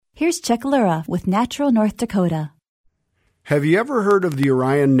Here's Chuck Lura with Natural North Dakota. Have you ever heard of the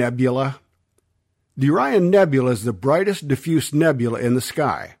Orion Nebula? The Orion Nebula is the brightest diffuse nebula in the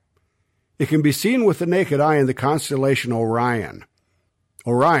sky. It can be seen with the naked eye in the constellation Orion.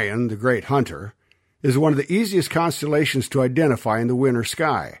 Orion, the great hunter, is one of the easiest constellations to identify in the winter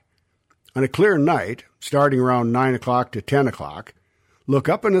sky. On a clear night, starting around 9 o'clock to 10 o'clock, look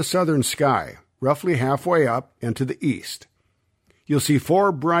up in the southern sky, roughly halfway up and to the east. You'll see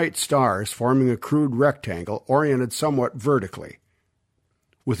 4 bright stars forming a crude rectangle oriented somewhat vertically.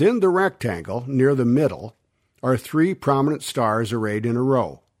 Within the rectangle, near the middle, are 3 prominent stars arrayed in a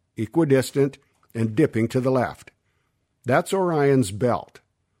row, equidistant and dipping to the left. That's Orion's belt.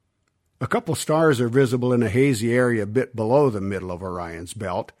 A couple stars are visible in a hazy area a bit below the middle of Orion's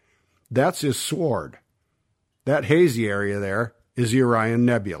belt. That's his sword. That hazy area there is the Orion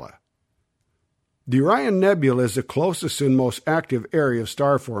Nebula. The Orion Nebula is the closest and most active area of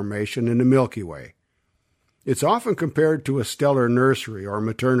star formation in the Milky Way. It's often compared to a stellar nursery or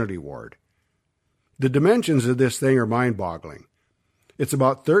maternity ward. The dimensions of this thing are mind-boggling. It's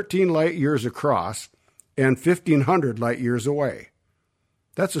about 13 light-years across and 1,500 light-years away.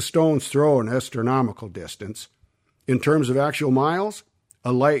 That's a stone's throw in astronomical distance. In terms of actual miles,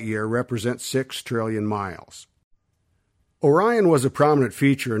 a light-year represents 6 trillion miles. Orion was a prominent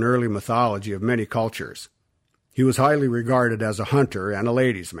feature in early mythology of many cultures. He was highly regarded as a hunter and a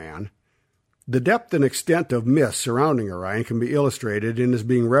ladies' man. The depth and extent of myths surrounding Orion can be illustrated in his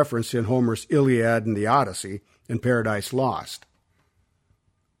being referenced in Homer's Iliad and the Odyssey and Paradise Lost.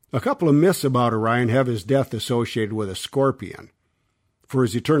 A couple of myths about Orion have his death associated with a scorpion. For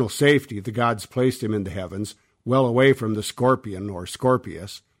his eternal safety, the gods placed him in the heavens, well away from the scorpion or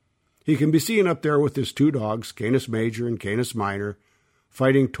Scorpius. He can be seen up there with his 2 dogs, Canis Major and Canis Minor,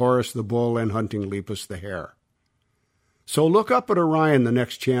 fighting Taurus the bull and hunting Lepus the hare. So look up at Orion the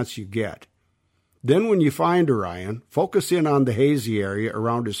next chance you get. Then when you find Orion, focus in on the hazy area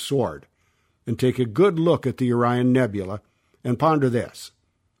around his sword and take a good look at the Orion Nebula and ponder this.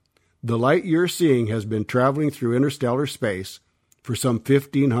 The light you're seeing has been traveling through interstellar space for some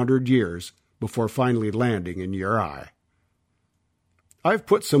 1,500 years before finally landing in your eye. I've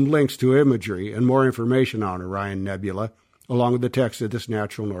put some links to imagery and more information on Orion Nebula along with the text of this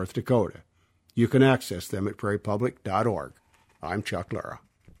Natural North Dakota. You can access them at prairiepublic.org. I'm Chuck Lura.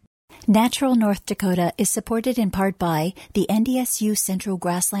 Natural North Dakota is supported in part by the NDSU Central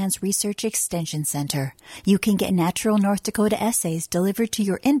Grasslands Research Extension Center. You can get Natural North Dakota essays delivered to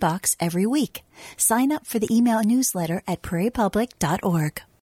your inbox every week. Sign up for the email newsletter at prairiepublic.org.